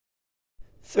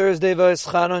Thursday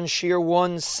V'Eschanon Shir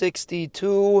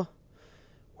 162.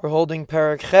 We're holding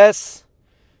Perek Ches,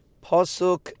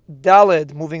 Pasuk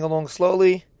Daled, moving along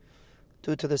slowly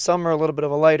due to the summer, a little bit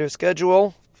of a lighter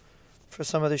schedule for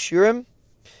some of the shirim.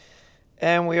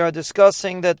 And we are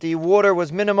discussing that the water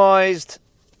was minimized,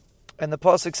 and the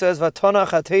Pasuk says,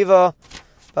 Vatanach HaTeva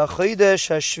B'Chodesh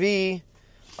HaShvi,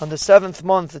 on the 7th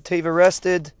month the Teva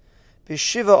rested,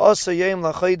 B'Shiva Asa Yom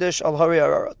LaChodesh Al Hari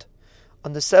Ararat,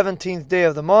 on the 17th day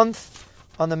of the month,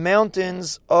 on the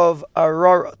mountains of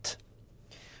Ararat.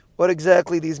 What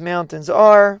exactly these mountains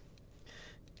are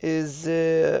is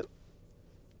the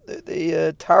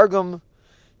Targum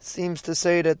seems to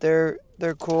say that they're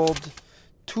called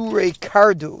Turei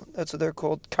Kardu. That's what they're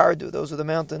called, Kardu. Those are the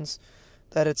mountains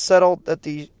that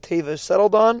the Teva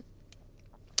settled on.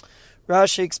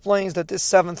 Rashi explains that this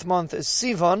 7th month is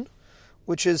Sivan,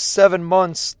 which is 7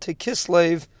 months to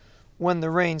Kislev when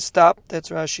the rain stopped. That's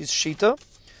Rashi's Shita.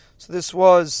 So this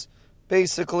was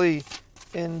basically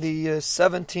in the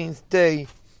 17th day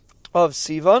of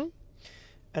Sivan,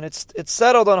 and it's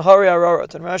settled on Hari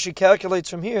Ararat. And Rashi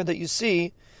calculates from here that you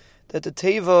see that the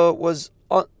Teva was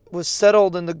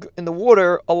settled in the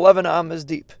water 11 amas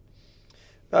deep.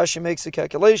 Rashi makes a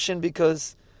calculation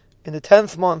because in the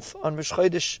 10th month on Rosh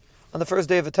Chodesh, on the first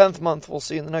day of the 10th month, we'll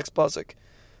see in the next pasuk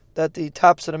that the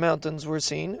tops of the mountains were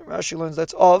seen. Rashi learns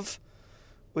that's Av,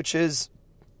 which is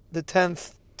the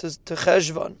 10th to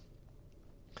Cheshvan,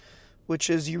 which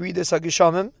is Yeridas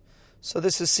HaGeshamim. So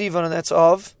this is Sivan and that's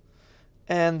Av.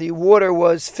 And the water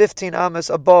was 15 amas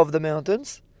above the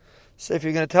mountains. So if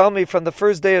you're going to tell me from the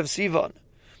first day of Sivan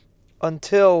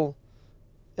until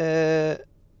Echad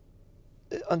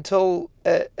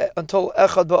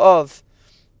B'Av,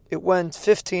 it went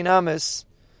 15 amas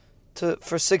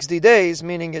for 60 days,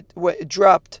 meaning it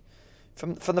dropped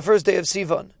from the first day of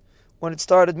Sivan, when it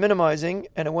started minimizing,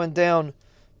 and it went down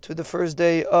to the first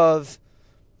day of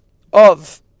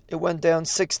it went down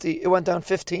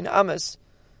 15 amas.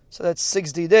 So that's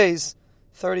 60 days,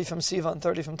 30 from Sivan,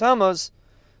 30 from Tammuz.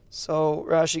 So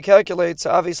Rashi calculates,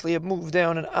 obviously it moved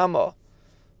down an amma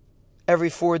every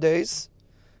 4 days,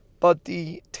 but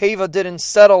the Teva didn't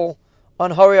settle on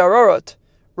Hari Ararat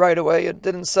right away. It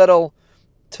didn't settle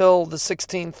till the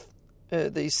 17th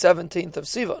of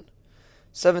Sivan,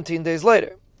 17 days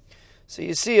later. So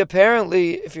you see,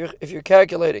 apparently, if you're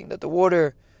calculating that the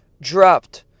water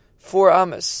dropped 4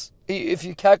 amas, if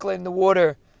you calculate the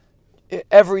water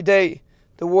every day,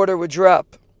 the water would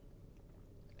drop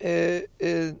 1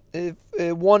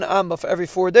 amma for every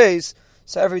 4 days.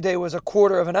 So every day was a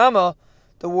quarter of an amma.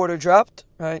 The water dropped,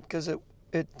 right? Because it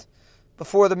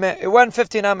went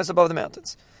 15 amas above the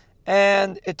mountains,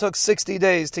 and it took 60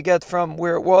 days to get from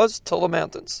where it was till the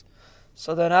mountains.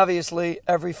 So then, obviously,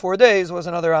 every 4 days was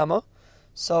another amma.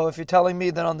 So if you're telling me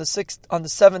that on the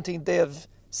 17th day of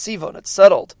Sivan it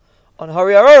settled on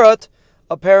Hari Ararat,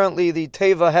 apparently the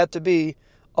Teva had to be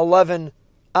 11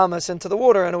 amas into the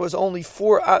water, and it was only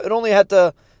 4. It only had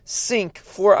to sink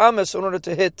 4 amas in order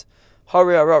to hit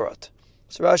Hari Ararat.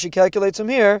 So Rashi calculates from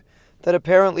here that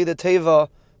apparently the Teva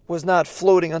was not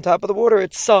floating on top of the water;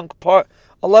 it sunk.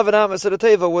 11 amas of the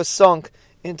Teva was sunk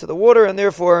into the water, and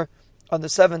therefore, on the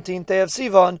 17th day of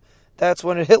Sivan, that's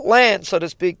when it hit land, so to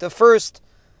speak, the first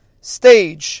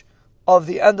stage of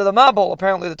the end of the Mabul.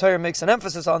 Apparently the Torah makes an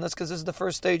emphasis on this because this is the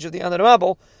first stage of the end of the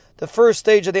Mabul. The first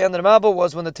stage of the end of the Mabul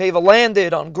was when the Teva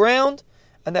landed on ground,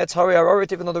 and that's Hari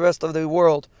Ararat, even though the rest of the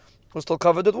world was still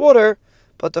covered with water.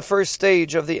 But the first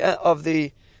stage of the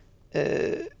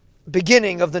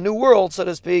beginning of the new world, so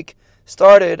to speak,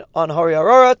 started on Hari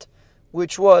Ararat,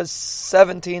 which was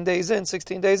 16 days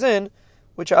in,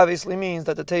 which obviously means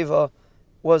that the Teva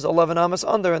was 11 amas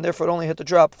under, and therefore it only had to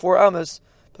drop 4 amas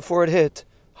before it hit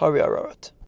Hari Ararat.